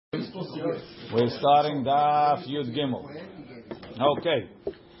We're starting Daf Yud Gimel. Okay.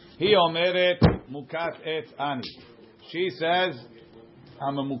 He omeret mukat etz ani. She says,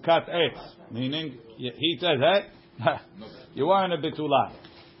 I'm a mukat etz. Meaning, he says, hey, you are in a bitula.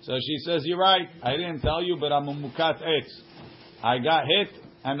 So she says, you're right. I didn't tell you, but I'm a mukat etz. I got hit,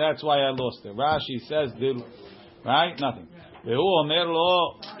 and that's why I lost it. Rashi says, right? Nothing. Vehu omer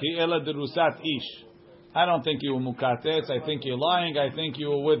lo ki ela derusat ish. I don't think you were mukatetz. I think you're lying. I think you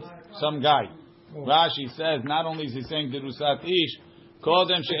were with some guy. Rashi says, not only is he saying derusat ish,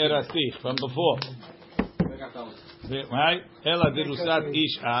 kodem she'erastich, from before. Right? Ela derusat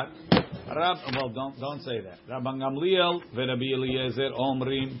ish at. Well, don't say that. Rabban Gamliel veRabbi Eliezer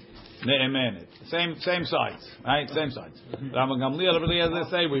omrim ne'emenet. Same sides, right? Same sides. Rabban Gamliel and Rabbi Eliezer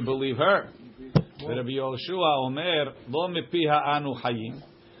say, we believe her. Rabbi Yoshua omer lo mipiha anu hayim.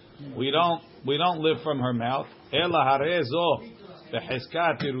 We don't live from her mouth. Ela harezo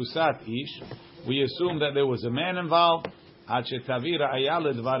beheskat tirusat ish. We assume that there was a man involved. Ad shetavira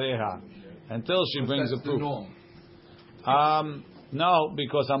ayaled vareha, until she brings a proof. No,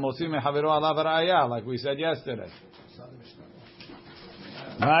 because hamosim mehavero alav raya, like we said yesterday.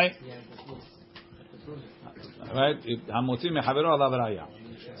 Right? Right? Hamosim mehavero alav raya.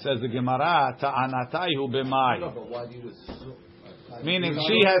 Says the Gemara, ta'anatayhu b'mai. Meaning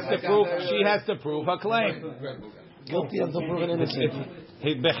she has to prove her claim. Guilty until proven innocent.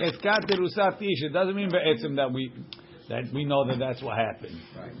 It doesn't mean that we know that that's what happened,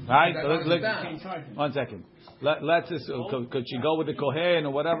 right? One second. Let's assume, could she go with the Kohen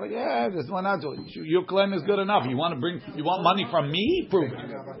or whatever? Yeah, this one out. Your claim is good enough. You want money from me? Prove it.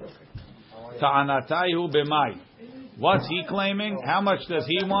 Ta'anatayhu b'mai. What's he claiming? How much does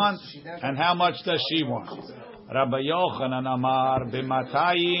he want? And how much does she want? Rabbi Yochanan Amar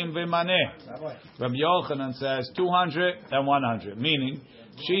b'matayim v'maneh. Rabbi Yochanan says 200 and 100. Meaning,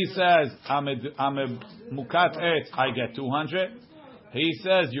 she says, I'm a mukat etz, I get 200. He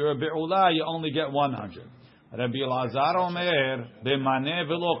says, you're a bi'ula, you only get 100. Rabbi Lazar Omer b'maneh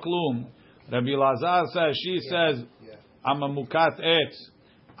v'lo klum. Rabbi Lazar says, she says, I'm a mukat etz,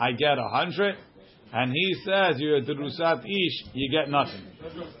 I get 100. And he says, you're a derusat ish, you get nothing.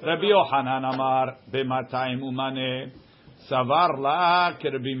 Rabbi Yochanan Amar b'matayim umaneh savar la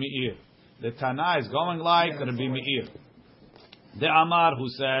k'Rabbi Meir. The Tana is going like Rabbi Meir. The Amar who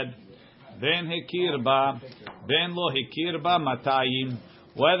said, ben hekirba, ben lo hekirba matayim.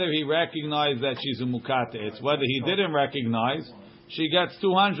 Whether he recognized that she's a mukatetz, whether he didn't recognize, she gets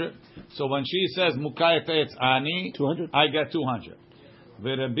 200. So when she says mukatetz ani, 200, I get 200.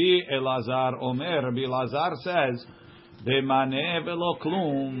 Rabbi Elazar Omer, Rabbi Elazar says, B'maneh velo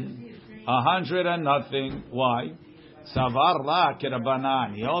klum, 100 and nothing. Why? Savar la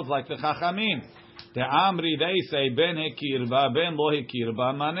k'Rabbanan. He holds like the Chachamim. The Amri, they say, ben hekirba, ben lo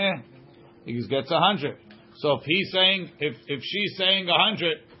hekirba maneh. He gets 100. So if she's saying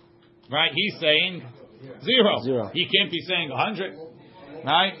 100, right, he's saying zero. He can't be saying 100,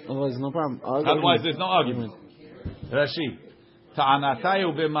 right? Otherwise, no problem. Otherwise, there's no argument. Rashi.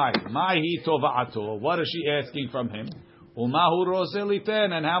 Ta'anatayu b'mai. Mahi tova'ato. What is she asking from him? Umahu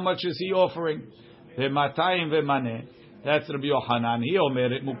roseliten. And how much is he offering? V'matayim v'maneh. That's Rabbi Yochanan. He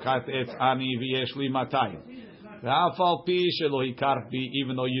omeret mukat etz ani v'yesh li matayim. V'afal pi shelo hikarpi.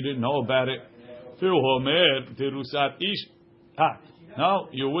 Even though you didn't know about it. Fi'u omer terusat ish. No,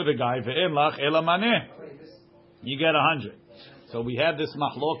 you're with a guy. Ve'en lach ela maneh. You get 100. So we had this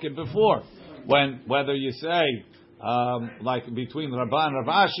mahloket before. Whether you say, like between Rabban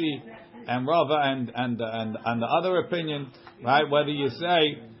Ravashi and Rava and the other opinion, right? Whether you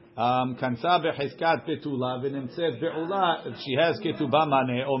say kansa b'cheskat betula v'nimtzet be'ula, she has ketubah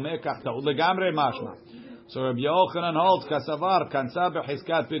maneh or mekach ta'ul legamre mashma. So Rabbi Yochanan holds kasavar kansa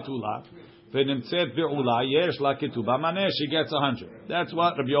b'cheskat betula v'nimtzet be'ula yesh la ketubah maneh, she gets 100. That's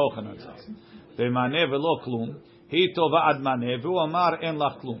what Rabbi Yochanan says. Ve'maneh v'lo klum hi tova ad maneh v'u'amar en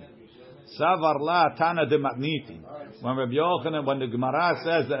lach klum. Savar la tana de matniti. When Rabbi Yochanan, when the Gemara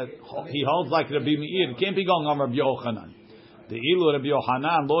says that he holds like Rabbi Meir, it can't be going on Rabbi Yochanan. The ilu Rabbi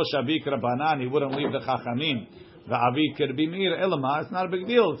Yochanan lo shavik Rabbanan, he wouldn't leave the Chachamim. The avik Rabbi Meir elama, it's not a big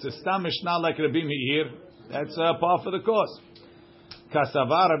deal. It's a stam mishnah like Rabbi Meir. That's par for the course.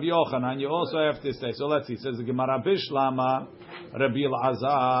 Kasavar Rabbi Yochanan, you also have to say. So let's see. It says the Gemara Bishlama Rabbi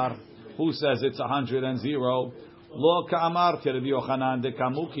Elazar, who says it's 100 and 0. Lo ka'amar Rabbi Yochanan de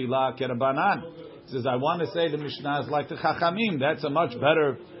kamuki la Rabbanan. Says, I want to say the Mishnah is like the Chachamim. That's a much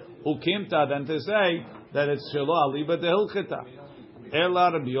better ukimta than to say that it's shelo aliba de hilchita.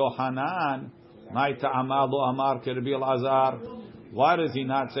 Ela Rabbi Yochanan, my ta'amar lo amar ke Rabbi Elazar. Why does he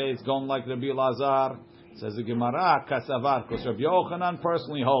not say it's going like Rabbi Elazar? Says the Gemara, Kasavar, because Rabbi Yochanan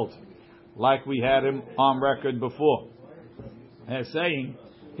personally holds, like we had him on record before, as saying,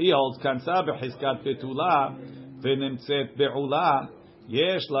 he holds Kansa b'Chizkat Betula v'Nimtzet Be'ula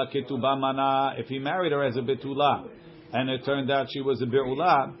Yesh la Ketubah Mana. If he married her as a Betula and it turned out she was a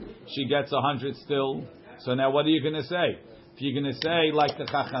Be'ula, she gets 100 still. So now what are you going to say? If you're going to say like the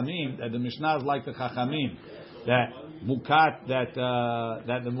Chachamim, that the Mishnah is like the Chachamim, that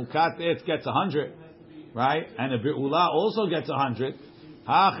the Mukat Etz gets 100, right? And a Be'ula also gets 100.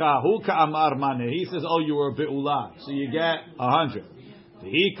 Hacha hu ka'amar maneh. He says, oh, you were a Be'ula, so you get 100.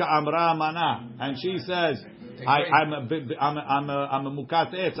 He ka'amra mana, and she says, I'm a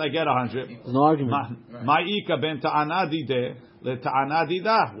Mukat Etz, I get 100. No argument. Ma'ika ben ta'anadide le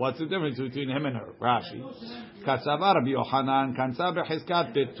ta'anadida. What's the difference between him and her? Rashi. Katsavar Rabbi Yochanan kansa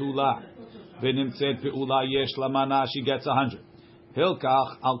b'Chizkat Betula v'Nimtzet Be'ula yesh lamana. She gets 100.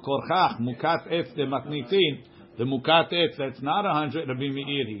 Hilkach al korchach Mukat Etz de maknitin. The Mukat Etz that's not 100. Rabbi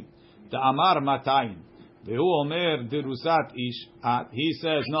Meiri. The Amar Matayim. Vehu Omer dirusat ish. He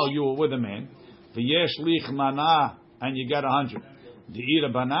says, no, you were with a man. V'yesh lich mana, and you get 100. De'ira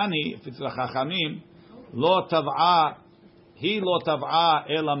banani, if it's the Chachamim, lo tav'a, he lo tav'a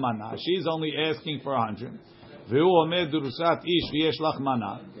ela mana. She's only asking for 100. Vehu Omer dirusat ish v'yesh lach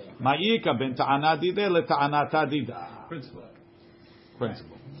mana. Ma'ika ben ta'ana dide le ta'ana tadida.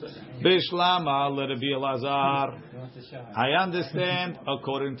 Principle. Bishlama le Rabbi Elazar. I understand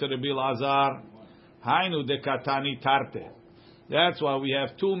according to Rabbi Elazar. Hainu de katani tarte. That's why we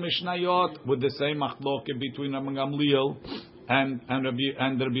have two Mishnayot with the same machloket between Rabbi Gamliel and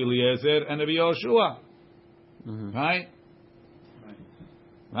Rabbi Eliezer and Rabbi Yoshua. Right?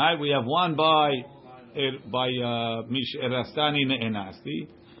 Right. We have one by Mish Erastani Ne'enasti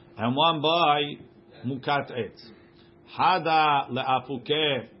and one by Mukat Etz. Hada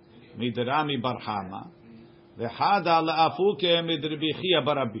le'afuke midrami barhama. V'hada le'afuke midrbi Chia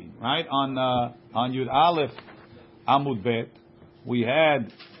barabin. Right? On Yud Aleph Amud Bet, we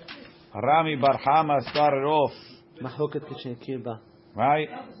had Rami Barhama started off. Right?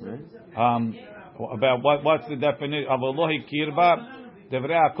 About what's the definition of Elohi Kirba?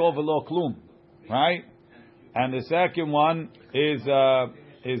 Devrei Akov Elo Klum. Right? And the second one is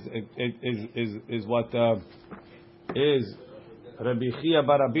what is Rabbi Chia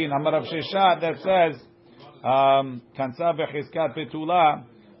Barabin Amar Rav Sheshet that says Kansa b'Chizkat Betula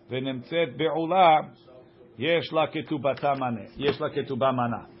v'Nimtzet Be'ula Yesh la Ketubah Mana. Yesh la Ketubah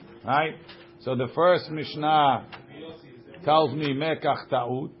Mana. Right? So the first Mishnah tells me Mekach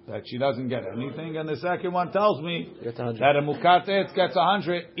Ta'ut, that she doesn't get anything, and the second one tells me that a Mukat Etz gets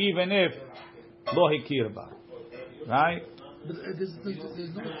 100 even if Lo Hikirba. Right? But there's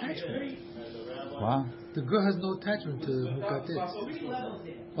no attachment. What? The girl has no attachment to Mukat Etz.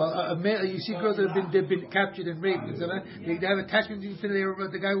 Well, you see girls that have been captured and raped. They have attachment to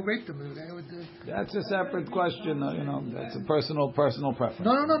the guy who raped them. That's a separate question. That's a personal preference.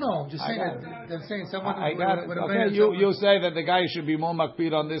 No. I'm just saying. I'm saying someone. You say that the guy should be more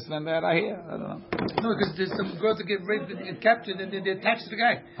makpid on this than that. I hear. I don't know. No, because there's some girls that get raped and captured and they're attached to the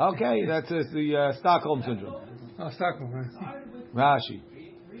guy. Okay, that's the Stockholm syndrome. Oh, Stockholm, right? Rashi.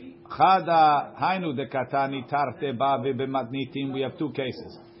 Chada hainu de katani tarte ba ve'bematnitim. We have two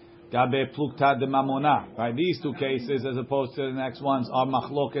cases. Gabe plukta de mamona. Right, these two cases, as opposed to the next ones, are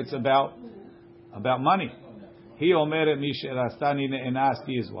machlokets about money. He omer mish erastani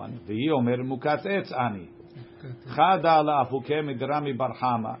ne'enasti is one. He omer mukat etz ani. Chada la'afuke midrami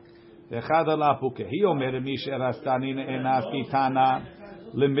barhama. Chada la'afuke. He omer mish erastani ne'enasti tana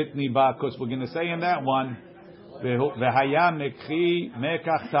limitni ba. Because we're going to say in that one.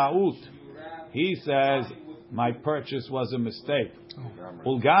 He says, my purchase was a mistake.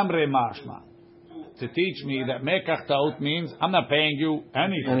 Ulgamre mashma. To teach me that mekach ta'ut means I'm not paying you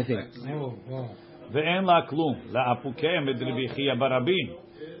anything. Ve'en la klum. La'apuke medribi Chia barabin.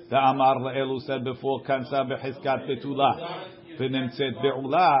 The Amar la'elu said before, kansa b'Chizkat Betula. V'nemtzet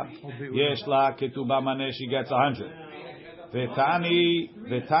be'ula. Yesh la ketubah maneh, she gets 100.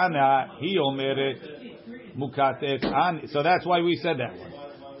 Ve'tana, he omeret. Mukat Etz ani. So that's why we said that one.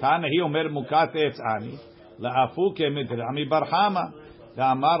 Tana hi omer Mukat Etz ani la'afuke midrami barhama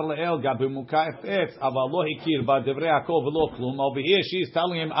da'amar le'el gabi Mukat Etz aval lo hikir ba devrei Yaakov v'lo klum. Over here she's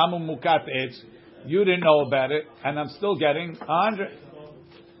telling him I'm a Mukat Etz. You didn't know about it, and I'm still getting 100.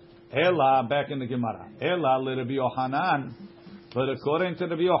 Ela, back in the Gemara. Ela le Rabbi Yochanan. But according to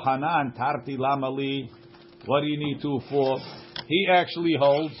Rabbi Yochanan, tarti lamali. What do you need to for? He actually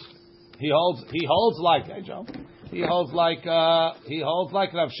holds. He holds like Joe. He holds like Rav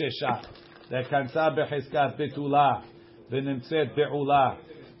Sheshet. That kansa b'Chizkat Betula v'Nimtzet be'ula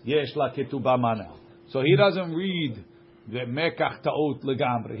yesh la ketubah mana. So he doesn't read the mekach ta'ut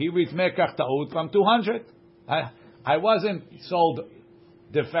legamre. He reads mekach ta'ut from 200. I wasn't sold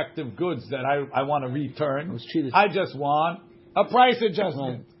defective goods that I want to return. I just want a price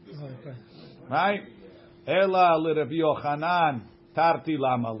adjustment. Right? Ela l'Rabbi Yochanan tarti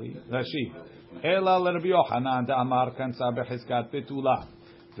lamali. Rashi. Ela l'Rabbi Yochanan da'amar kansa bechizkat betula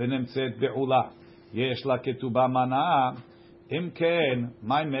v'nemtzet be'ula yesh la ketuba mana im ken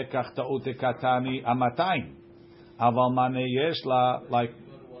my mekach ta'ut katani amatayim aval mane yesh la, like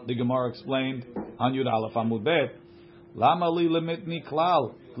the Gemara explained on Yud Aleph Amud Bet. Lama li lemitni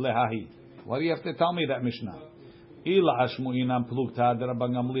klal lehahi. Why do you have to tell me that Mishnah? Ila ashmuinam plukta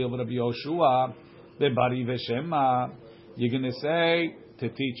d'Rabban Gamliel v'Rabbi Yoshua bebari v'shema. You're going to say to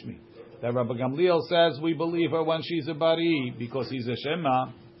teach me that Rabbi Gamliel says we believe her when she's a bari because he's a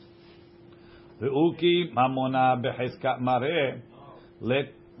shema. Ve'uki mamona becheskat mareh.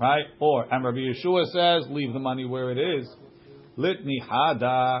 Right? Or and Rabbi Yeshua says leave the money where it is. Litni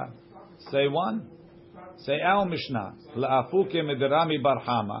hada. Say one. Say our Mishnah, la'afuke medrami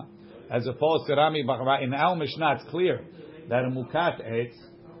barhama, as opposed to Rami Barhama. In our Mishnah, it's clear that a mukat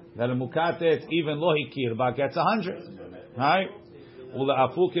etz, even lo hikirba, gets 100, right?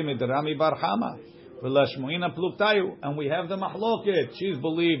 Ula'afuke medrami barhama, v'lashmuina pluktayu, and we have the mahloket. She's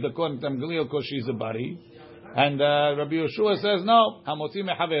believed according to Gamliel because she's a bari, and Rabbi Yeshua says no. Hamotzi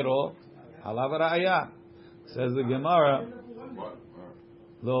mechavero, halav ra'aya. Says the Gemara,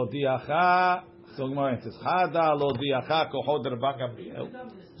 lo diacha. So Gemara says, "Chada lo diacha kohod Rabbi Gamliel,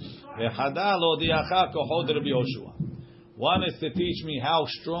 vechada lo diacha kohod Rabbi Yoshua." One is to teach me how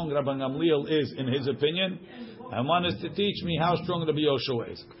strong Rabbi Gamliel is in his opinion, and one is to teach me how strong Rabbi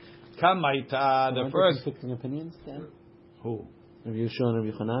Yoshua is. Kamaita, the first conflicting opinions. Dan? Who? Rabbi Yeshua and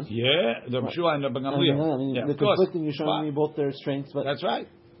Rabbi Chanan. Yeah, Rabbi Yeshua and Rabbi Gamliel. I mean, yeah, the conflicting. You're showing me both their strengths, but that's right.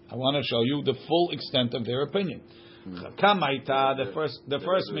 I want to show you the full extent of their opinion. Kamaita, the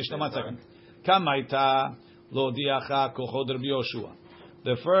first Mishnah. 1 second. Kamaita lo diacha kochod Rabbi Yoshua.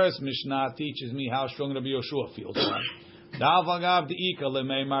 The first Mishnah teaches me how strong Rabbi Yoshua feels. Da'avagav de'ika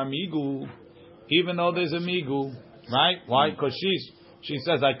lemeimar migu. Even though there's a migu, right? Why? Because she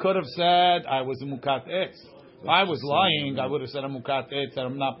says I could have said I was a mukat etz. If I was lying, I would have said a mukat etz that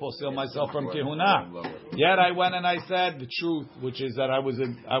I'm not posil myself from kehuna. Yet I went and I said the truth, which is that I was a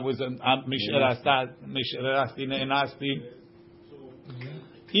misherasti ne'enasti.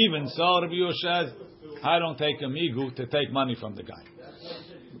 Even so, Rabbi Yeshua says, I don't take a migu to take money from the guy.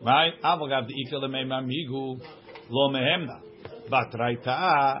 Right? Avagav de'ika lemeimar migu lo mehemna. But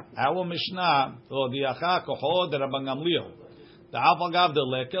raita, our Mishnah, lo diacha kohod Rabban Gamliel. The avagav the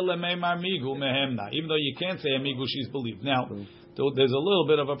lekel lemeimar migu mehemna. Even though you can't say a migu, she's believed. Now, there's a little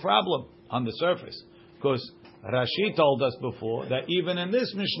bit of a problem on the surface because Rashi told us before that even in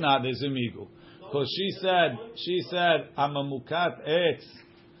this Mishnah there's a migu because she said I'm a mukat etz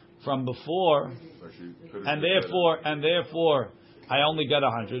from before, and therefore I only get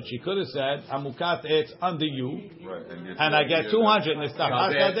 100. She could have said amukat etz under you, and I get 200. Mistaf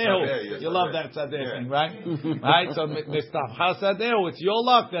hasadehu. You love that sadeh thing, right? Right. So mistaf hasadehu. It's your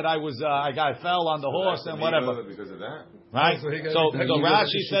luck that I fell on the horse and whatever. Because of that, right? So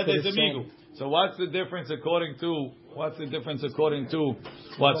Rashi said there's a migu. So what's the difference according to what's it called?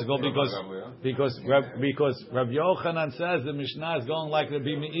 Because Rabbi Yochanan says the Mishnah is going like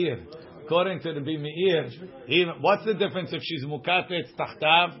Rabbi Meir. According to Rabbi Meir, even what's the difference if she's mukatetz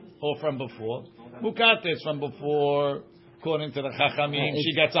tachtav or from before? Mukatetz from before, according to the Chachamim,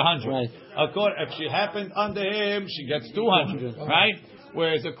 she gets 100. Right. If she happened under him, she gets 200. Right?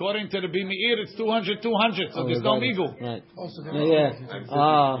 Whereas according to the Rabbi Meir, it's 200. So there's no migu. Right. Also, Yeah. There's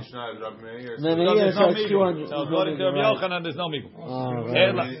no migu. So according to Rabbi Yochanan, there's no migu.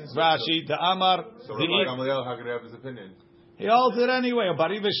 Rashi, the Amar, so Rabbi Gamliel, how could he have his opinion? He holds it anyway.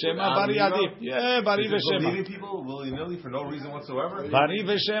 Bari v'shema, bari adif. Yeah, bari v'shema. Leading people willy-nilly for no reason whatsoever. Bari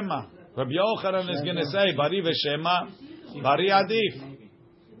v'shema. Rabbi Yochanan is going to say bari v'shema, bari adif.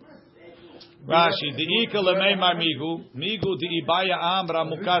 Rashi, di'ika lemeimar migu di'ibaya amra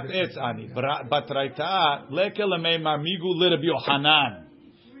mukat etz ani. But raita leke lemeimar migu l'Rabbi Yochanan.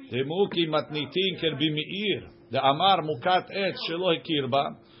 Demuki matnitin kerbi meir. The amar mukat etz shelo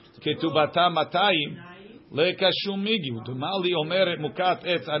hikirba ketubata matayim leka shum migu. Mali omeret mukat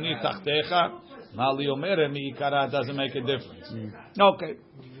etz ani tachtecha. Mali omeret miikara doesn't make a difference. Okay,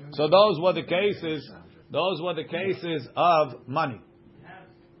 so those were the cases. Those were the cases of money.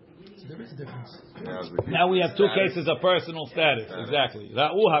 Now we have two cases of personal status. Exactly.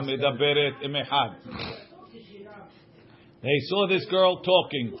 They saw this girl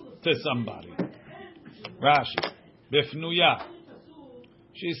talking to somebody. Rashi. Bifnuya.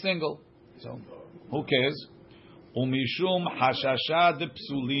 She's single. So Who cares? Umishum hashasha de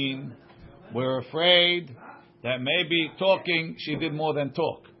psulin. We're afraid that maybe talking, she did more than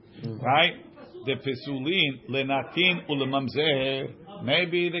talk. Right? The pesulin lenatin ulemamzer.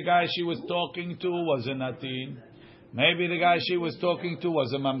 Maybe the guy she was talking to was a natin. Maybe the guy she was talking to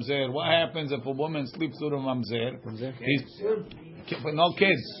was a mamzer. What happens if a woman sleeps with a mamzer? He's no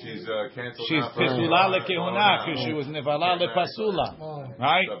kids. She's canceled. She's pesula lekehuna because she was nevala lepasula.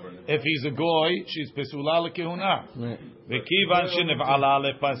 Right? If he's a goy, she's pesula lekehuna. V'kivan shenevala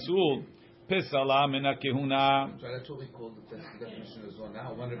lepasul. Pesala mina kehuna. So that's what we call the definition as well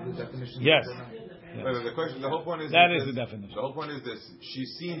now. One of the definitions. Yes. But the question, the whole point is that is the definition. The whole point is this: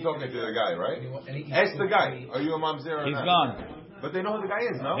 she's seen talking to the guy, right? And Ask the guy, "Are you a mamzer or He's not?" gone. But they know who the guy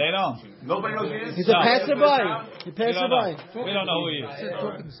is, no? They don't. Nobody knows who he is. He's a passerby. He We don't passerby. know. We don't know who he is.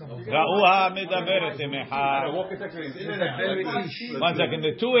 Talking to someone. Ra'uha medaberet emechad. Walk a text on his internet. One second.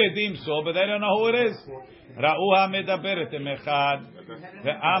 The two edim saw, but they don't know who it is. Ra'uha medaberet emechad.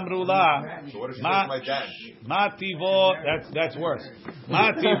 Ve'amru la. So what if she says my dad? Ma tivo. That's worse.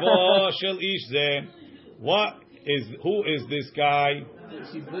 Ma tivo shel ish ze. Who is this guy?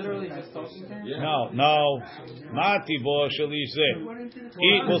 She's literally just talking to him? No. Ma tivo shel ish ze.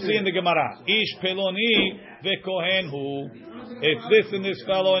 We'll see in the Gemara. Ish peloni ve'kohen hu. It's this and this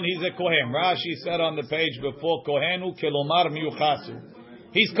fellow, and he's a kohen. Rashi said on the page before, kohen hu kelomar miyuchasu.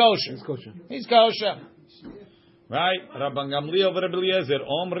 He's kosher. He's kosher. Right? Rabban Gamliel over Rabbi Eliezer.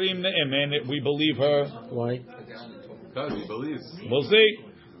 Omrim ne'emen. We believe her. Why? Because he believes. We'll see.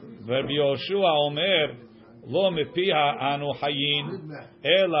 Rabbi Yoshua Omer. Lo mepiha anu hayin.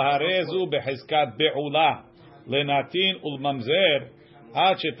 Ela harezu behizkat be'ula. Lenatin ulmamzer.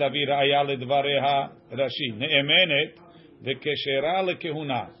 Ad shetavir aya ledvareha. Rashi. Ne'emenet. Ve'keshera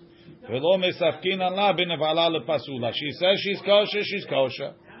lekehuna. Ve'lo mesafkin Allah benevala lepasula. She says she's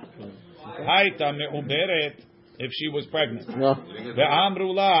kosher. Haita me'uberet. If she was pregnant. No.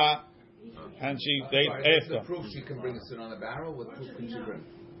 Ve'amru la. And they asked her. Proof she can bring a sit on the barrel. What proof can she bring?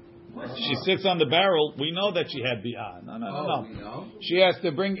 She sits on the barrel. We know that she had bi'ah. No. You know? She has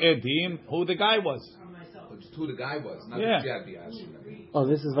to bring edim who the guy was. It's who the guy was. Not Yeah. that she had the ass. Oh,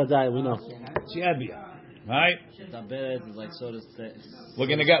 this is Vadai, we know. She had bi'ah, right? Taberet is like so to say. We're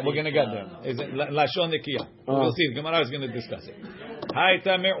gonna get there. Is it lashon nekiyah? We'll see. The Gemara is going to discuss it.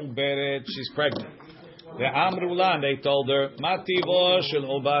 Hayta me'uberet. She's pregnant. The Amrulan. They told her mativo shel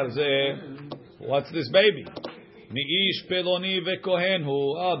obar zeh. What's this baby? Mi'ish peloni vekohen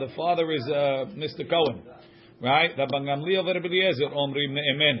hu. Oh, the father is Mr. Cohen, right? Rabban Gamliel Rabbi Eliezer omrim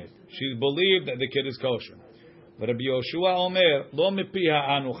ne'emenet. She believed that the kid is kosher. But Rabbi Yoshua Omer lo mipiha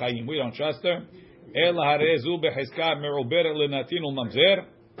anu chayim. We don't trust her. El harezu behizkat me'uberet lenatin u'mamzer.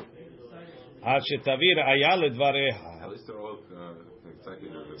 Ad shetavir aya ledvareha. At least they're all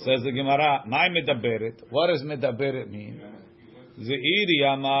consecutive. Says the Gemara, "My medaberet." What does medaberet mean?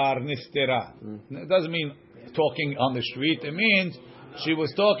 Zeiri amar nistera. It doesn't mean talking on the street. It means she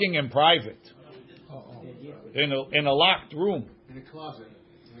was talking in private, in a locked room, In a closet.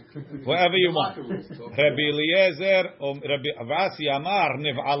 wherever you want. Rabbi Eliezer or Rabbi Avasi amar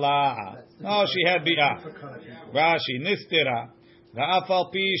niv'ala. No, she had bi'ah. Rashi nistera.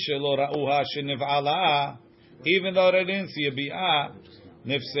 Va'afal pi shelo ra'uha sheniv'ala. Even though they didn't see a bi'ah,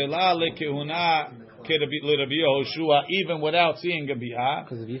 nifsela lekehuna Rabbi Yehoshua, even without seeing a bi'ah.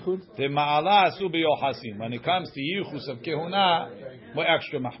 Because of Yichud? The ma'ala asu biyochasim. When it comes to yichus of kehuna, we're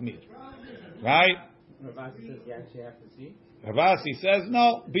extra mahmir, right? Ravasi says you actually have to see. Ravasi says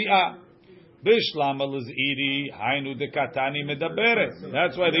no bi'ah. Bishlam alaziri hainu de katani medaberet.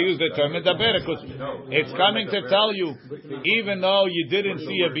 That's why they use the term medaberet, because it's coming to tell you, even though you didn't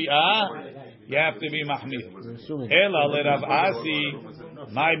see a bi'ah, you have to be mahmir. Ela le Rav Asi,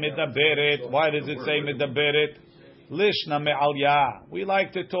 my medaberet. Why does it say medaberet? Lishna me'alya. We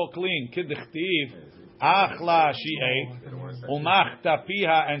like to talk clean. Kidichtiv. Achla, she ate. Umachta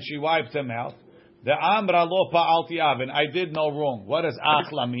piha, and she wiped her mouth. The amra lo pa'alti avin. I did no wrong. What does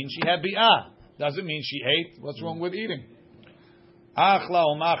achla mean? She had bi'ah. Doesn't mean she ate. What's wrong with eating? Achla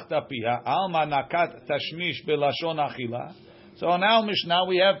umachta piha. Alma nakat tashmish belashon achila. So now Mishnah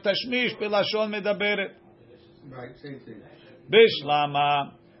we have tashmish belashon medaberet. Right, same thing.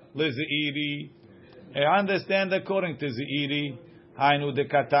 Bishlama lezeiri. I understand according to zeiri. Hainu de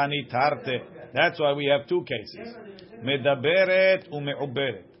katani tarte. That's why we have two cases. Medaberet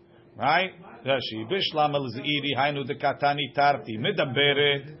ume'uberet. Right? Rashi. Bishlama lezeiri. Hainu de katani tarti.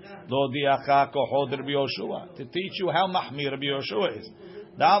 Medaberet lo diacha kohod Rabbi Yoshua. To teach you how mahmir Rabbi Yoshua is.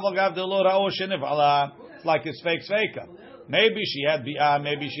 Da'avagav de lo ra'o sheniv'ala. It's like his fake faker. Maybe she had bi'ah,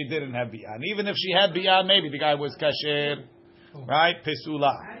 maybe she didn't have bi'ah. And even if she had bi'ah, maybe the guy was kasher. Right?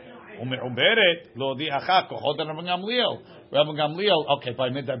 Pesula. Ume'uberet lo di'acha kochot Rabban Gamliel. Rabban Gamliel, okay, by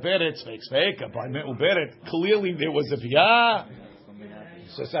medaberet, fake. By me'uberet, clearly there was a biyah.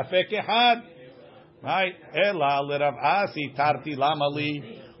 So safek ehad. Right? Ela l'Rav Asi tarti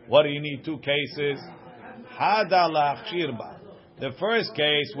lamali. What do you need? Two cases. Hada la'achshir ba. The first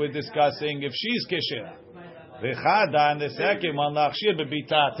case we're discussing if she's kesher. V'chada, and the second one la'achshir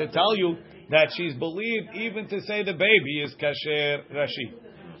bebita, to tell you that she's believed even to say the baby is kasher. Rashi.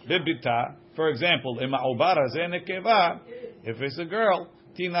 Bebita, for example, if it's a girl,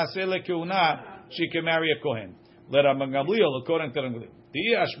 she can marry a kohen. According to Gamliel.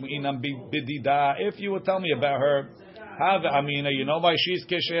 If you would tell me about her, you know why she's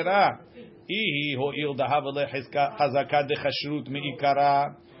keshera.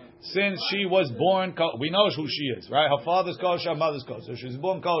 Since she was born, we know who she is, right? Her father's kosher, mother's kosher. She's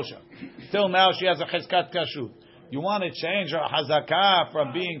born kosher. Till now, she has a cheskat kashrut. You want to change her hazakah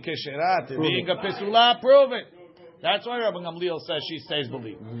from being keshera to being a pesula? Prove it. That's why Rabban Gamliel says she stays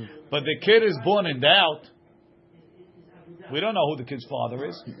believed. But the kid is born in doubt. We don't know who the kid's father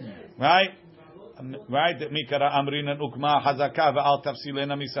is, right? Right? Mikara amrinan ukma hazakah ve'al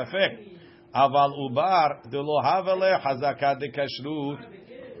tafsilena misafek. Aval ubar de lo havale hazakah de kashrut.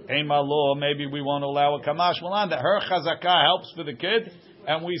 Law, maybe we won't allow a kamash malan that her chazakah helps for the kid,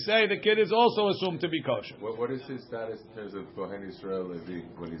 and we say the kid is also assumed to be kosher. What is his status in terms of Kohen Yisrael Levi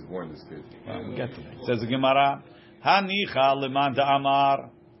when he's born? This kid. We'll get to that. It says the Gemara, Hanicha leman da'amar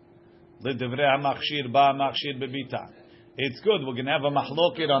ledevrei hamachshir ba machshir bebita. It's good. We're going to have a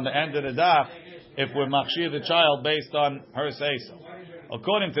mahloket on the end of the daf if we're machshir the child based on her say so.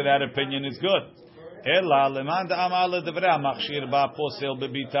 According to that opinion, it's good. The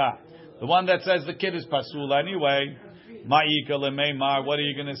one that says the kid is pasul anyway. Ma'ika lemeimar. What are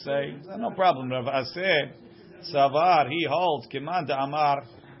you going to say? No problem. Rav Aseh Savar. He holds kiman da'amar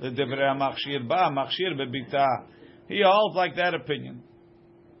ledevrei machshir ba machshir bebita. He holds like that opinion.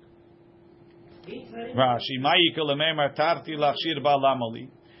 Rashi Ma'ika lemeimar tarti lachshir ba lamali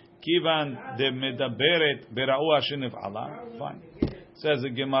kivan de medaberet bera'ua shenif ala. Fine. Says the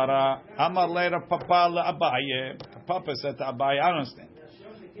Gemara, Amar leira papa le'abaye. Papa said to Abaye, I don't understand.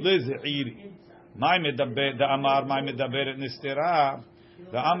 Liz'iri. My amar, my medaberet nistira.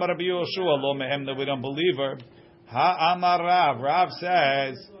 The Amar Rabbi Yoshua, lo mehem, that we don't believe her. Ha Amar Rav. Rav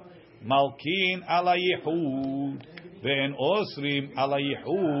says, Malkin ala yihud. Ve'en osrim ala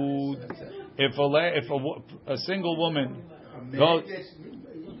yihud. If a single woman goes,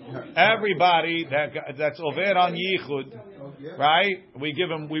 everybody that's over on yichud, right?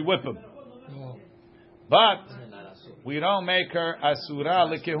 We whip him. But we don't make her asura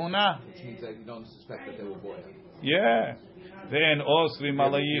lekehuna. Which means that you don't suspect that they were boy. Yeah. Then osri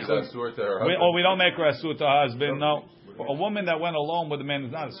malayichud. Or we don't make her asur to her husband. No. A woman that went alone with a man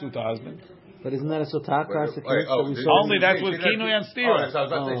is not a asur to her husband. But isn't that a sotaka? Only that's with kinui and stira. I was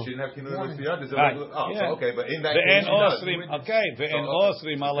about to say she didn't have kinui and stira. Right. So okay, but in that case, the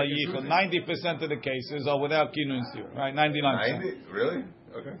osri malayichud. 90% of the cases are without kinui and stira. Right, 99%. 90? Really?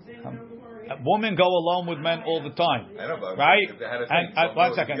 Okay. Women go alone with men all the time. I know, but right? If they had a and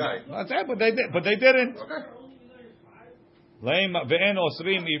one second. But they didn't. Okay. Ve'en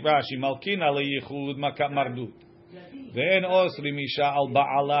osrim Rashi malkina leyichud makat mardut. Ve'en osrim isha al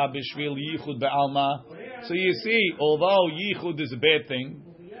ba'ala b'shvil yichud be'alma. So you see, although yichud is a bad thing,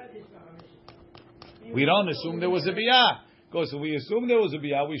 we don't assume there was a biyah. Because if we assume there was a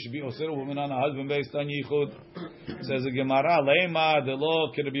biyah, we should be osir a woman on a husband based on yichud. Says the Gemara, leima de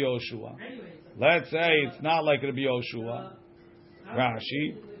lo Rabbi Yoshua. Let's say it's not like Rabbi Yoshua.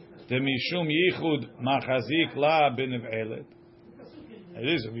 Rashi, de mishum yichud machazik la b'nev'elet. It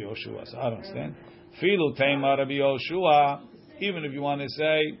is Rabbi Yoshua, so I don't understand. Filu teima Rabbi Yoshua. Even if you want to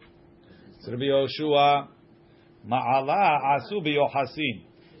say it's Rabbi Yoshua, ma'ala asu b'yohasin.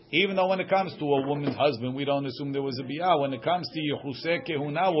 Even though when it comes to a woman's husband, we don't assume there was a biyah. When it comes to yichuseh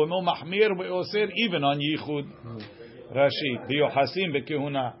kehuna, we're no mahmir ve'osir even on yichud. Rashi, b'yohasim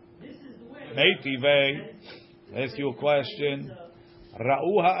be'kehuna. Meitivei, ask you a question.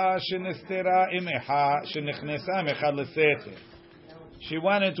 Ra'uha shenestera imeha shenechnesa mechad leseter. She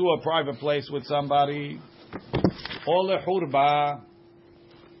went into a private place with somebody, or lehurba,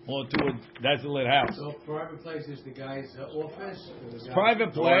 or to a desolate house. So private place is the guy's office?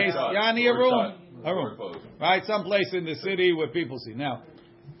 Private place, yani a room. A room. Right, someplace in the city where people see. Now,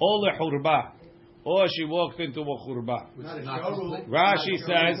 or lehurba. Or she walked into a churba. Rashi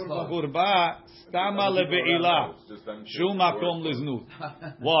says, churba stama leve'ilah, shum makom leznut.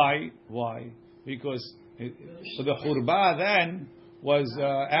 Why? Because the churba then was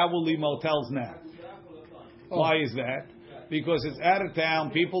hourly motels now. Why is that? because it's out of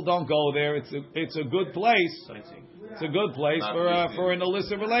town. People don't go there. It's a good place. It's a good place for an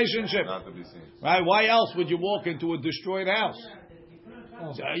illicit relationship. Not to be seen. Right? Why else would you walk into a destroyed house?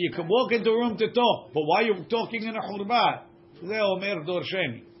 So you can walk into a room to talk, but why are you talking in a hurba? זה אומר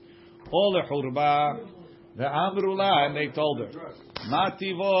דורשני. או לחורבה, ואמרו לה, and they told her, מה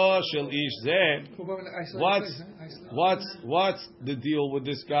טיבו של איש זה? What's the deal with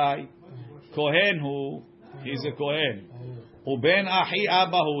this guy? Kohen hu, he's a Kohen. Uben achi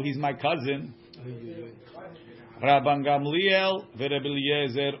abahu, he's my cousin. Rabban Gamliel ורבי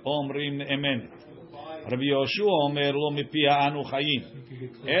אליעזר אומרים נאמנת. רבי יהושע אומר לא מפיה אנו חיים,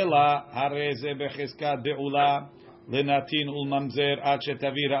 אלא הרי זה בחזקת דעולה לנתין ולממזר עד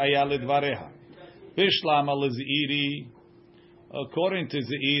שתביא ראיה לדבריה. בשלמה לזעירי, according to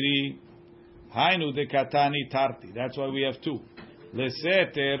זעירי, היינו דקתני תרתי. That's why we have two.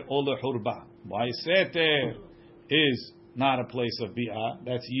 לסתר או לחורבה. Why סתר is not a place of bi'ah,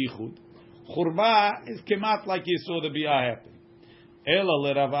 that's yichud. Churba is kemat like you saw the bi'ah happen. Ela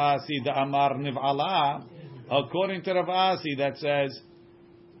l'Rav Asi da'amar niv'ala, according to Rav Asi that says,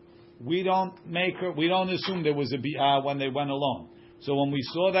 we don't assume there was a bi'ah when they went alone. So when we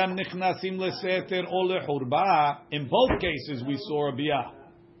saw them nichnasim leseter or lechurba, in both cases we saw a bi'ah.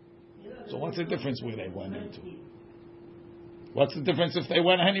 So what's the difference where they went into? What's the difference if they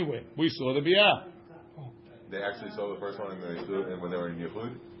went anywhere? We saw the bi'ah. They actually saw the first one when they were in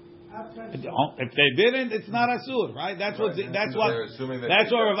Yehud. If they didn't, it's not asur, right? That's what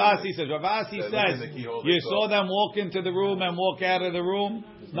Rav Asi says. Rav Asi says you saw them walk into the room and walk out of the room.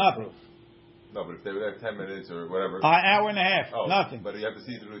 Nothing. No, but if they were there 10 minutes or whatever, an hour and a half, nothing. But you have to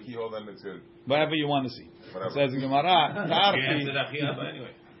see through the keyhole, then it's good. Whatever you want to see. It says in Gemara,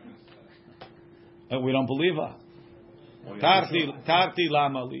 we don't believe her. Tarti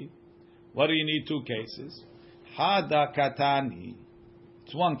lamali. What do you need two cases? Hada katani.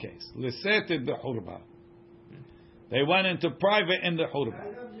 It's one case. Liseted the hurba. They went into private in the hurba.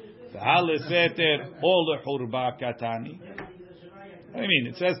 V'hal liseted all the hurba katani. What do you mean?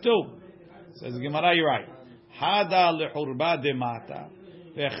 It says two. It says Gemara, you're right. Hada lehurba de mata.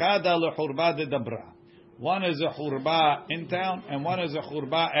 V'chada lehurba de dabra. One is a hurba in town and one is a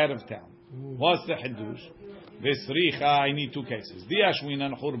hurba out of town. What's the hidush? V'sricha, I need two cases.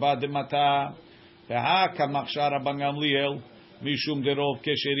 Diashwinan hurba de mata. V'ha kamachshara bangamliel. Mishum derov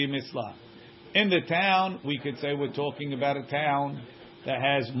kesherim isla. In the town, we could say we're talking about a town that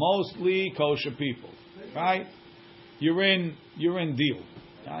has mostly kosher people, right? You're in Deal,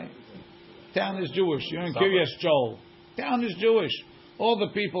 right? Town is Jewish. You're in Kiryas Joel. Town is Jewish. All the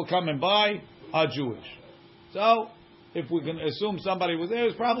people coming by are Jewish. So, if we can assume somebody was there,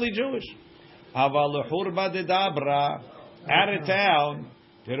 it's probably Jewish. Aval lechurba de dabra, out of town.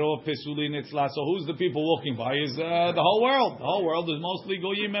 So who's the people walking by? Is the whole world. The whole world is mostly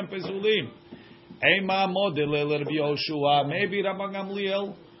goyim and pesulim. Maybe Rabban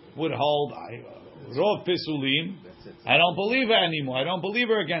Gamliel would hold rov pesulim. I don't believe her anymore. I don't believe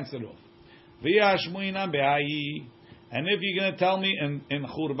her against the rov. And if you're going to tell me in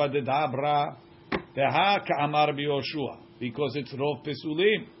churba de dabra, beha ka'amar b'Yoshua, because it's rov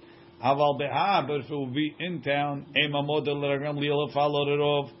pesulim. Aval beha, but if it will be in town, ema model Rabban Gamliel follow the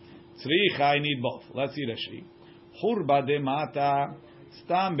rov. Tzricha, I need both. Let's see Rashi. Churba de mata,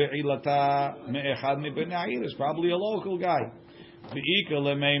 stam be'ilata me'echad mibnei ha'ir is probably a local guy. Be'ika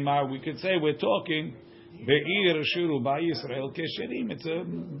le'meimar, we could say we're talking be'ir shuru ba'Yisrael kesherim. It's a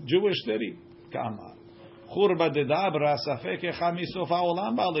Jewish city. Kamar. Churba de dabra safek echad misof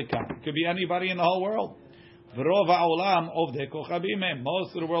ha'olam ba'alekam. Could be anybody in the whole world. V'rov ha'olam of the kochabim.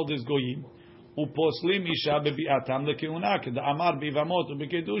 Most of the world is goyim. Uposlim isha bebi'atam lekeuna k'da'amar bivamot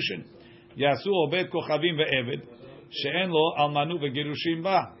u'bekedushin. Yasu obed kochavim ve'eved she'en lo almanu ve'gerushim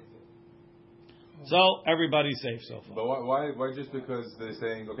ba. So everybody's safe so far. But why just because they're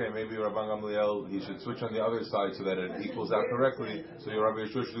saying, okay, maybe Rabban Gamliel, he should switch on the other side so that it equals out correctly, so your Rabbi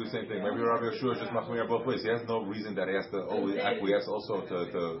Yeshua should do the same thing. Maybe Rabbi Yeshua is just machmir both ways. He has no reason that he has to always acquiesce also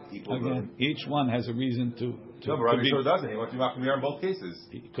to equal. Again, each one has a reason to no, but Rabbi Yeshua doesn't. He wants to be machmir in both cases.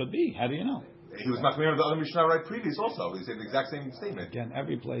 It could be. How do you know? He was machmir of the other Mishnah right previous also. He said the exact same statement. Again,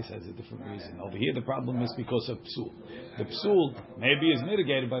 every place has a different reason. Over here, the problem is because of psul. The psul maybe is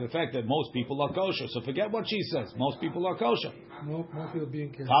mitigated by the fact that most people are kosher. So forget what she says. Most people are kosher. Most people being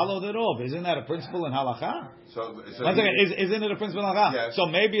careful. Follow that off. Isn't that a principle in halacha? So isn't it a principle in halacha? Yes. So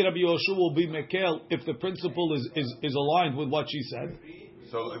maybe Rabbi Yoshua will be mekel if the principle is aligned with what she said.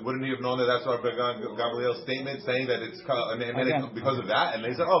 So wouldn't he have known that that's our Gamliel's statement saying that it's because of that? And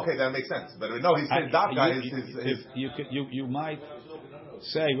they said, okay, that makes sense. But no, he said that guy is. You might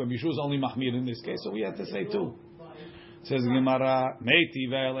say Rabbi Yeshua is only mahmir in this case, so we have to say too. Says Gemara,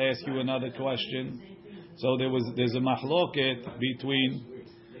 Meiti, I'll ask you another question. So there's a mahloket between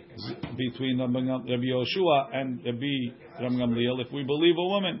Rabbi Yoshua and Rabbi Gamliel if we believe a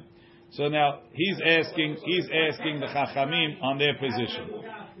woman. So now he's asking the Chachamim on their position.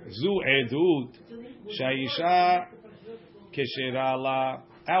 Zu edut shayisha kesherala.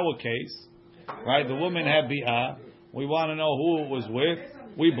 Our case, right? The woman had bi'ah. We want to know who it was with.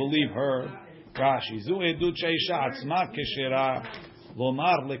 We believe her. Rashi zu edut shayisha atzma keshera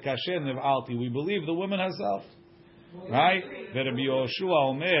lomar lekasher nev'alti. We believe the woman herself, right? Rabbi Yoshua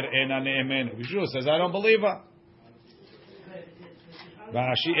omer ena ne'emen. Rabbi Yoshua says I don't believe her.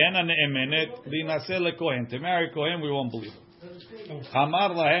 Rashi ena ne'emenet linaseh lekohen. To marry kohen, we won't believe her. Amar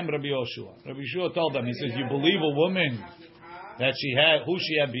lahem Rabbi Yoshua. Rabbi Yoshua told them. He says, you believe a woman that who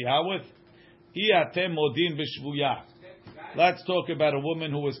she had bi'ah with? Iatem modin b'shvuya. Let's talk about a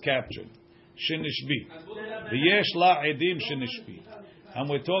woman who was captured. Shenishbi. V'yesh la edim shenishbi. And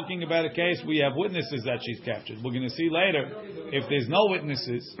we're talking about a case we have witnesses that she's captured. We're going to see later, if there's no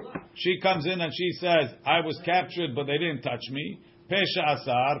witnesses, she comes in and she says, I was captured but they didn't touch me. Pesha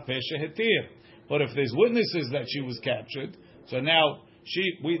asar, pesha hetir. But if there's witnesses that she was captured, so now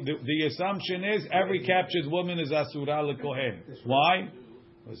the assumption is every captured woman is asura lekohen. Why?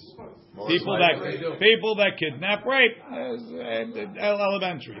 People that kidnap, rape,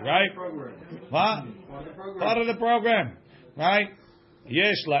 elementary, right? What? Part of the program, right?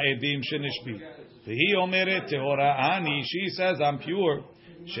 Yesh la edim shenishbi. Vehi omeret tehora ani. She says I'm pure.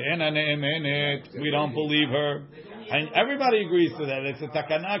 She'ena ne'emenet. We don't believe her. And everybody agrees to that. It's a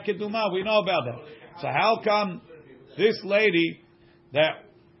takana keduma. We know about that. So how come this lady that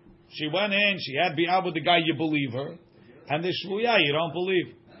she went in, she had bi'ah with the guy, you believe her, and the shvuya you don't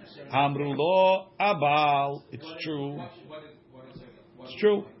believe? Amru lo abal. It's true. It's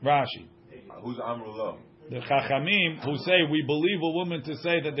true. Rashi. Who's Amru lo? The Chachamim who say we believe a woman to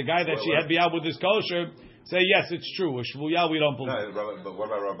say that the guy that she had bi'ah with is kosher, say yes, it's true. A shvuya we don't believe. No, but what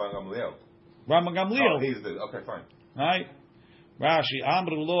about Rabban Gamliel? Rabban Gamliel. Oh, he's the okay, fine. Right? Rashi,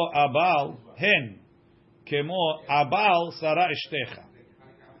 Amru lo abal hen kemo abal sara eshtecha.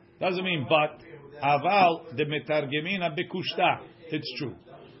 Doesn't mean but. Aval de metargemina bekushta. It's true.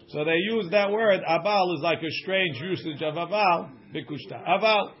 So they use that word. Abal is like a strange usage of aval bekushta.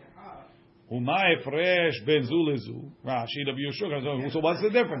 Aval. Umay fresh benzu lezu. Rashi of Yeshua. So what's the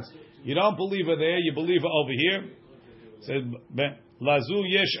difference? You don't believe her there. You believe her over here. Said lazu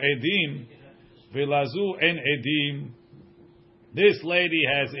yesh edim. V'lazu en edim. This lady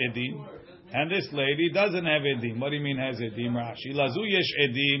has edim, and this lady doesn't have edim. What do you mean has edim? Rashi. Lazu yesh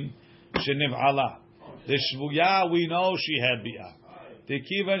edim sheniv'ala. The shvuya we know she had bi'ah.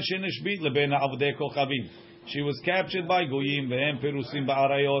 Tekivan shenishbit lebena avdei kochavim. She was captured by goyim ve'em perusim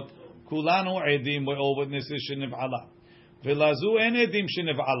ba'arayot. Kulanu edim. We're all witnesses sheniv'ala. V'lazu en edim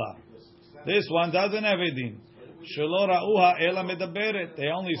sheniv'ala. This one doesn't have edim. Shelo ra'uha ela medaberet. They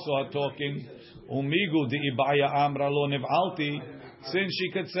only saw her talking. Umigu di ibaya amra lo nev'alti. Since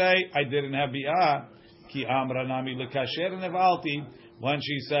she could say, I didn't have bi'ah, ki amra nami lekasher nev'alti. When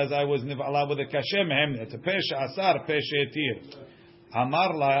she says, I was nev'ala with a kasher mehem, it's a pesha asar, pesha etir.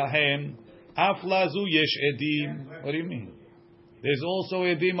 Amar lahem, aflazu yesh edim. What do you mean? There's also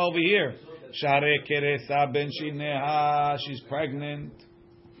edim over here. Share keresa ben shineha. She's pregnant.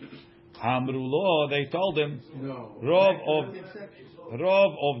 Amru lo, they told him,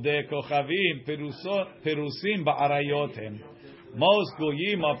 Rov of the kochavim perusim ba'arayotem. Most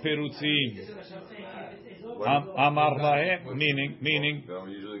goyim are perusim. Amar lahem, meaning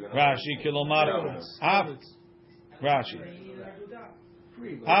Rashi kilomar af Rashi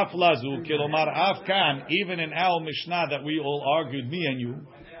af lazu kilomar af kan. Even in our Mishnah that we all argued, me and you,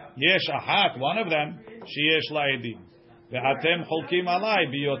 yesh ahat, one of them, sheyesh la'edim. Ve'atem cholkim alai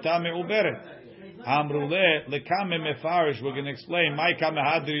biyota me'uberet. Amru le lekame mefarish. We're going to explain. Mai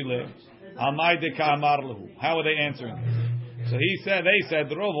kamehadri le amai de kamar lehu. How are they answering? So they said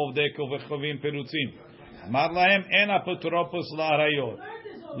rov of de kovechovim perutzim. Amar lahem en apotropos la'arayot.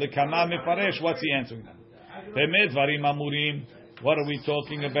 Lekama mefarish. What's he answering them? Bemed varim amurim. What are we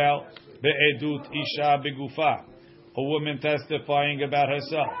talking about? Be'edut isha begufa. A woman testifying about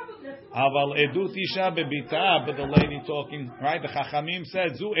herself. Aval edut isha bebita. But the lady talking, right? The Chachamim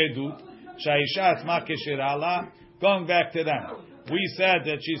said zu edut. Shaisha asma kesherala. Going back to them, we said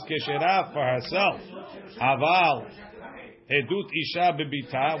that she's keshera for herself. Aval edut isha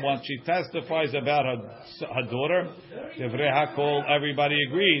bebita. Once she testifies about her daughter, devrei hakol, everybody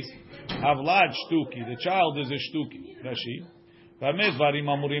agrees. Havlad shtuki. The child is a shtuki. Rashi. V'amez varim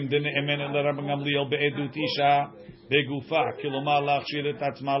amurim dene'emen el Rabban Gamliel be'edut isha begufa. Kilomar lachshir et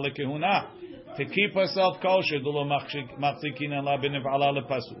atzma lekehuna. to keep herself kosher. Dulo machzikin la b'niv'ala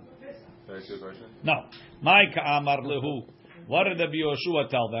lepasul. Can I ask you a question? No. My ka'amar lehu. What did the Yoshua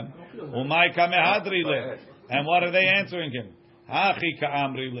tell them? Umay kamehadri le. And what are they answering him? Hachi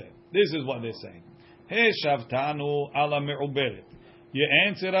ka'amri le. This is what they're saying. He shavtanu ala me'uberet. You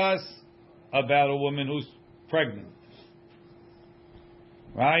answered us about a woman who's pregnant.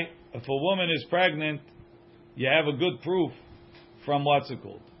 Right? If a woman is pregnant, you have a good proof from what's it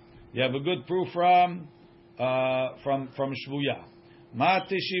called? You have a good proof from Shvuya. Ma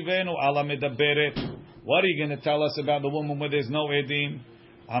tishivenu ala medaberet. What are you going to tell us about the woman where there's no edim?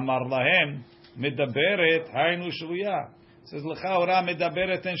 Amar lahem medaberet haynu Shvuya. Says l'chaora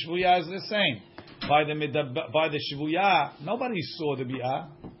medaberet and Shvuya is the same. By the Shvuya, nobody saw the bi'ah.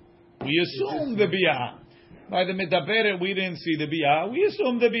 We assumed the bi'ah. By the medaberet, we didn't see the bi'ah. We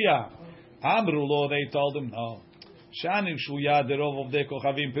assumed the bi'ah. Amru lo, they told him no. Shanim Shvuya derov of de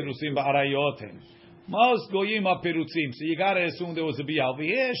kochavim perusim ba'arayotem. Most goyim are perutzim, so you got to assume there was a bi'ah. Over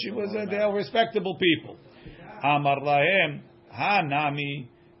here, they are respectable people. Amar lahem ha nami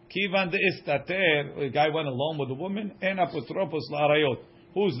kivan de istater. The guy went alone with the woman. En apotropos la'arayot.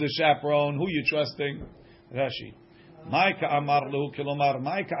 Who's the chaperone? Who you trusting? Rashi. Maika amar lehu kilomar.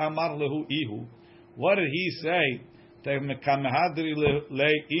 Maika amar lehu ihu. What did he say? Kamehadri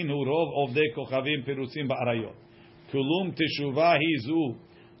le inu rov of de kochavim perutzim ba'arayot. Kulum teshuva hizu.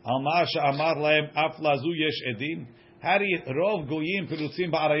 Almasha amar lahem aflazu yesh edim. How do you rov goyim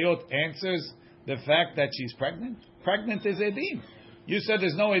perutzim ba'arayot answers the fact that she's pregnant? Pregnant is edim. You said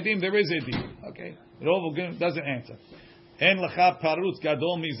there's no edim. There is edim. Okay. Rov goyim doesn't answer. En lecha parutz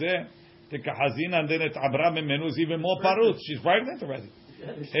gadol mizeh. The kahazina and then it abram menu is even more parutz. She's pregnant already.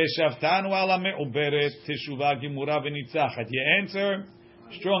 Eshavtanu ala me'uberet teshuva gimura v'nitzachat. You answer,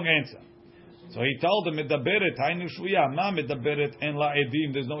 strong answer. So he told them, medaberet haynu shvuya. Ma medaberet en la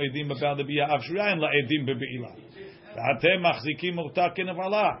edim. There's no edim about the biyah of shvuya en la edim bebe'ilah. V'atem machzikim urta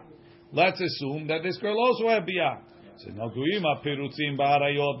kenevala. Let's assume that this girl also had biyah. So no guima perutzim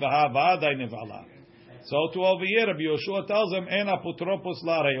ba'arayot v'ha v'adai nevala. So to over here, Rabbi Yoshua tells them, en apotropos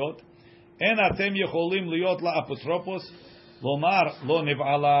la'arayot, en atem yecholim liot la'apotropos, lomar lo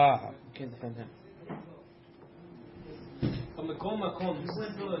nev'ala. Can't defend him. From the Kol Makom, this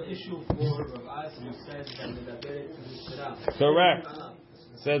is still an issue for Rav Asi who says that the Daberet to Shira. Correct.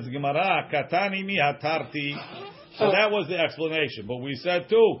 Says Gemara, katani mi hatarti. So that was the explanation. But we said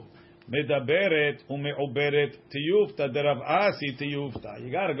too, medaberet ume'uberet tiyufta, the Rav Asi tiyufta.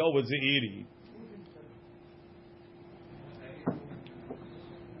 You got to go with Zeiri.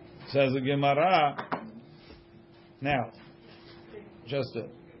 Says the Gemara. Now,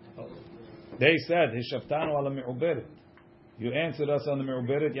 they said Hishaftanu ala me'uberet. You answered us on the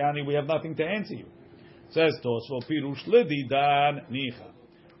me'uberet, Yani. We have nothing to answer you. Says Tosfo Pirush Lididan Nicha.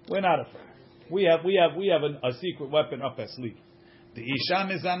 We're not afraid. We have a secret weapon up our sleeve. The Isha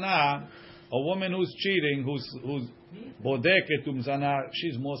Mizana, a woman who's cheating, who's bodeket umzana,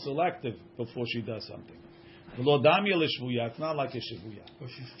 she's more selective before she does something. It's not like a shivuya.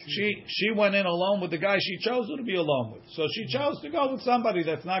 She went in alone with the guy she chose to be alone with. So she chose to go with somebody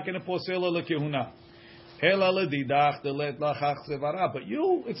that's not going to posel lekehuna. But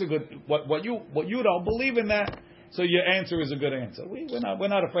you, it's a good. What you don't believe in that. So your answer is a good answer. We're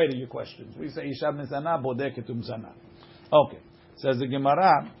not afraid of your questions. We say isha mizana bodeket umzana. Okay, says the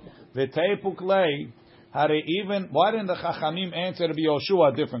Gemara. V'teipuklei. Why didn't the Chachamim answer to be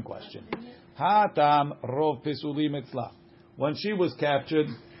Yoshua a different question? Hatam rov pesulim etzla. When she was captured,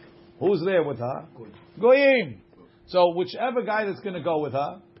 who's there with her? Goyim. So whichever guy that's going to go with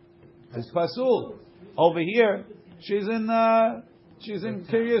her is pasul. Over here, she's in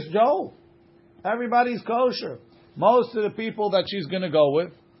Kiryas Joel. Everybody's kosher. Most of the people that she's going to go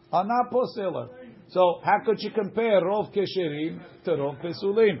with are not posela. So how could you compare rov kesherim to rov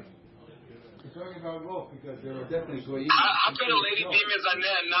pesulim? You're talking about Rov because there are definitely goyim. How could a lady be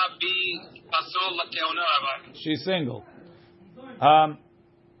mezaneh and not be pasul l'keuna, Rabbi? She's single.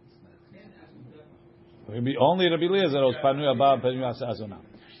 Only Rabbi Eliezer was panu abab panu asazona.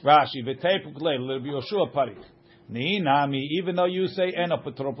 Rashi v'teipuk leil Rabbi Yoshua parich. Ni nami. Even though you say en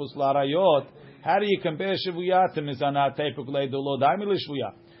apotropos larayot, how do you compare shivuyah to mizana teipuk leil dolo daimi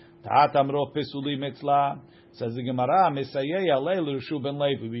l'shvuyah? Ta'atam rov pesulim etzla. Says the Gemara, Misayeh Alei L'Rishu ben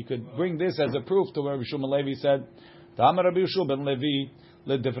Levi. We could bring this as a proof to where Rishu ben Levi said, Ta'amar Rabbi Rishu ben Levi,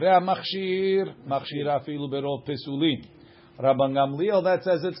 L'Divrei HaMachshir, Machshir afilu berov pesulim. Rabban Gamliel, that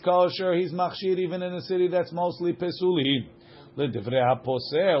says it's kosher, he's machshir even in a city that's mostly pesulim. L'Divrei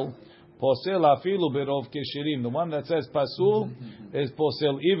HaPosel, Posel afilu berov kesherim. The one that says pasul is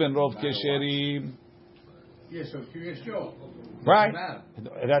posel even rov kesherim. Yes, so curious Joe. Right.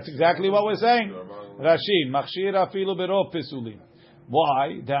 That's exactly what we're saying. Rashi, machshir afilu berov pesulim.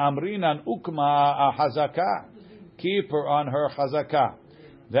 Why? The amrinan ukma hazaka. Keep her on her hazaka.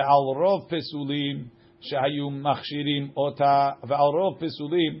 The al rov pesulim shayu machshirim ota. The al rov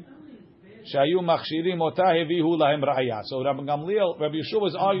pesulim shayu machshirim ota hevihu lahem ra'aya. So Rabbi Gamliel, Rabbi Yeshua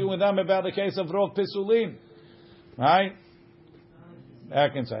was arguing with them about the case of rov pesulim. Right?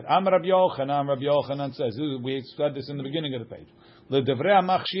 Back inside. Rabbi Yochanan says, we said this in the beginning of the page. L'devrei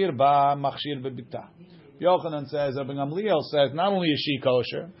machshir ba machshir bebita. Yochanan says, Rabbi Gamliel says, not only is she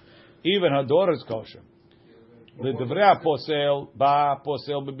kosher, even her daughter is kosher. L'devrei posel ba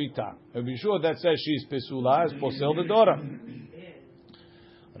posel bebita. Rabbi Yeshua that says she's pesula is posel the daughter.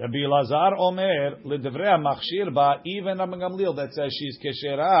 Rabbi Elazar Omer l'devrei machshir ba, even Rabbi Gamliel that says she's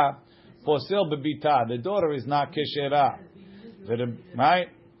keshera posel bebita. The daughter is not keshera. Right?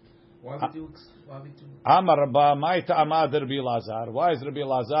 Amar Rabba Maita Amad Rabbi Elazar. Why is Rabbi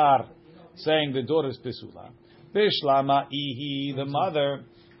Elazar saying the daughter is pesula? Bishlama ihi, the mother,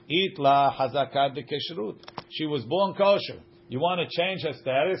 itla hazakad de keshrut. She was born kosher. You want to change her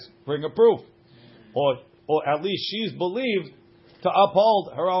status? Bring a proof, or at least she's believed to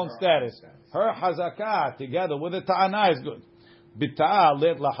uphold her own status. Her hazakah together with the ta'ana is good. Bita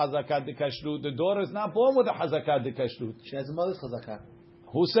lit la hazakah de kashrut. The daughter is not born with a hazakah de kashrut. She has a mother's chazakah.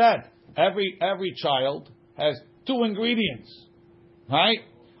 Who said every child has two ingredients, right?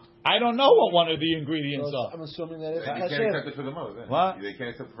 I don't know what one of the ingredients are. I'm assuming that it's They can't accept it for the mother. Then. What? They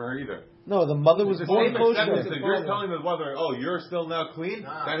can't accept it for her either. No, the mother was It's the born same kosher. acceptance. If you're telling the mother, "Oh, you're still now clean,"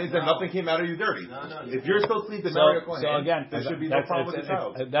 that means that nothing came out of you dirty. If you're still clean to marry a Kohen, So again, there should be no problem with the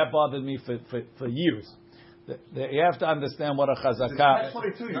child. That bothered me for years. You have to understand what a chazakah.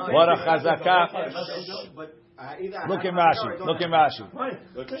 What a chazakah. Look in Rashi. Look in Rashi.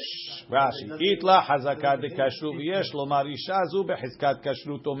 Rashi. Itla hazakah de kashrut v'yesh lomar isha zu bechizkat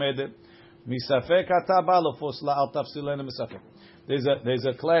kashrut omedet misafek ataba lofosla al tafsilena misafek. There's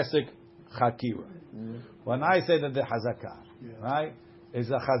a classic chakira. When I say that the hazakah, right, is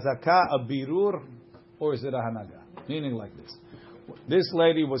a hazakah a birur or is it a hanaga? Meaning like this: this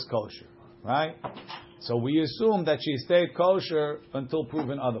lady was kosher, right? So we assume that she stayed kosher until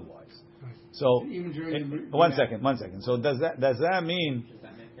proven otherwise. So one second. So does that mean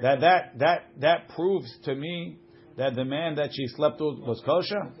that proves to me that the man that she slept with was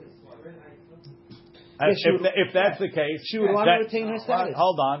kosher? If that's the case, she would want to retain her status.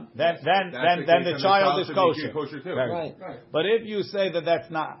 Hold on. Then the child is kosher. Too. Right. But if you say that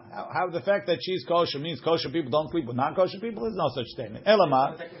that's not how the fact that she's kosher means kosher people don't sleep with non-kosher people, there's no such statement.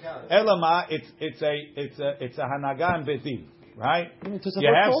 Elama, it's a hanaga and betin, right?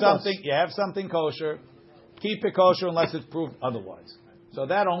 You have something kosher. Keep it kosher unless it's proved otherwise. So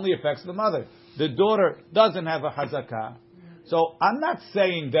that only affects the mother. The daughter doesn't have a hazakah. So I'm not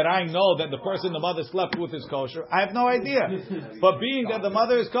saying that I know that the person the mother slept with is kosher. I have no idea. But being that the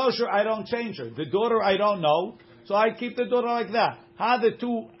mother is kosher, I don't change her. The daughter, I don't know. So I keep the daughter like that. How the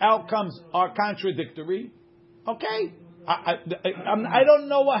two outcomes are contradictory, okay. I don't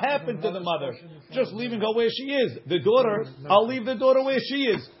know what happened to the mother. Just leaving her where she is. The daughter, I'll leave the daughter where she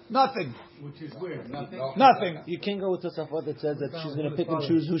is. Nothing. Which is weird. Nothing. You can't go with Tosafot that says that she's going to pick and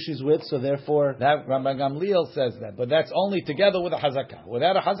choose who she's with, so therefore... That Rabbi Gamliel says that, but that's only together with a hazakah.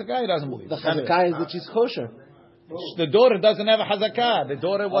 Without a hazakah, he doesn't believe. The hazakah is that she's kosher. The daughter doesn't have a hazakah. The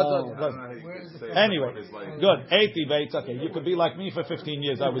daughter was anyway, good. 80 it's okay. You could be like me for 15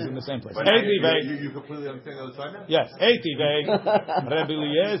 years. I was in the same place. 80 You completely understand the other side? Yes. 80 Rabbi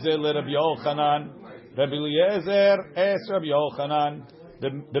Eliezer le Rabbi Yochanan. Rabbi Eliezer es Rabbi Yochanan. The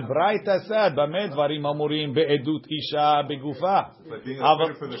Braita said, "B'med dvarim amurim be'edut isha begufa."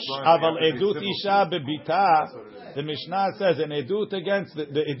 Aval edut isha bebita. The Mishnah says an edut against the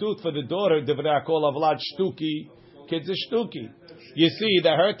edut for the daughter. Divrei kol avlad shtuki, kids shtuki. You see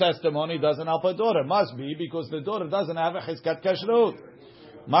that her testimony doesn't help her daughter. Must be because the daughter doesn't have a chizkat kashrut.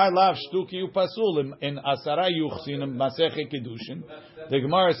 My love shtuki upasul in asara yuchsin in masechet kedushin. The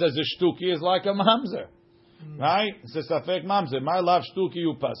Gemara says the shtuki is like a mamzer. Right? It's a safek mamzer. My love shtuki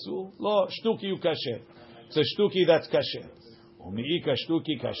upasul. Lo shtuki ukasher. It's a shtuki that's kasher. Umiika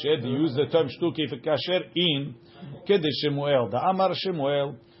shtuki kasher. They use the term shtuki for kasher in Kiddush Shemuel. The Amar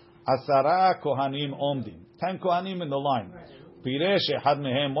Shemuel asara kohanim omdim. 10 kohanim in the line. Piresh had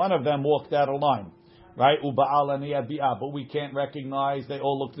mehem. One of them walked out of line. Right? Uba'al and Yabi'ah. But we can't recognize. They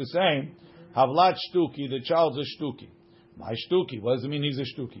all look the same. Havlat shtuki. The child's a shtuki. My shtuki. What does it mean he's a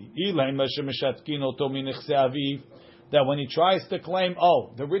shtuki? That when he tries to claim,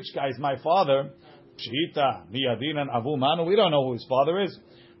 oh, the rich guy is my father, Pshita, Miyadin and Avu Manu, we don't know who his father is.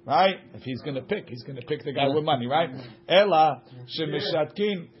 right? If he's going to pick the guy with money, right? Ela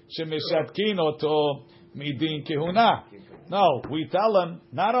shemishatkin oto midin kehuna. No, we tell him,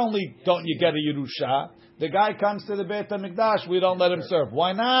 not only don't you get a Yerusha, the guy comes to the Beit HaMikdash, we don't let him serve.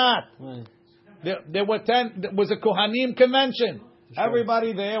 Why not? There were 10, there was a Kohanim convention.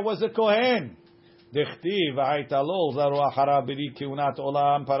 Everybody there was a Kohen. Dechtiv, Aitalol, Zaro Acharav, Biri Kiunat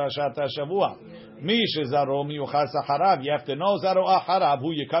Olam, Parashat HaShavua. Mish Zaro Miyuchas Acharav. You have to know Zaro Acharav,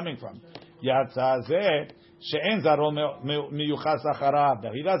 who you're coming from. Yatzazeh. She'en zaro miyuchas acharav.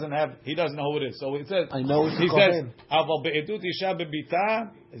 He doesn't know who it is. So he says, I know it's he says, aval be'edut isha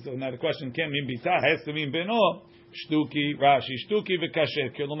bebita. So now the question can't mean bita, has to mean beno. Shtuki, Rashi, shtuki v'kasher.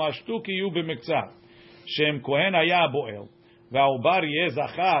 Kilomar shtuki yu b'miktzah. Shem kohen haya bo'el. Va'ubar yeh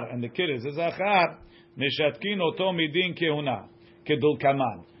zachar, and the kid is a zachar. Meshatkin oto midin kehuna. Kedul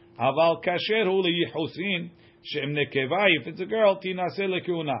kaman. Aval kasher hu leyichusin. Shem nekeva, if it's a girl, tinaseh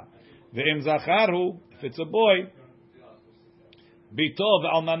lekehuna. Ve'em zachar hu, if it's a boy, bito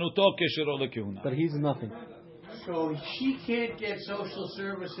ve'almanuto keshero lekehuna. But he's nothing. So she can't get social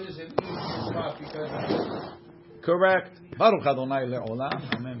services and eat spot because of this. Correct. Baruch Adonai le'olam.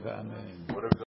 Amen ve'amen.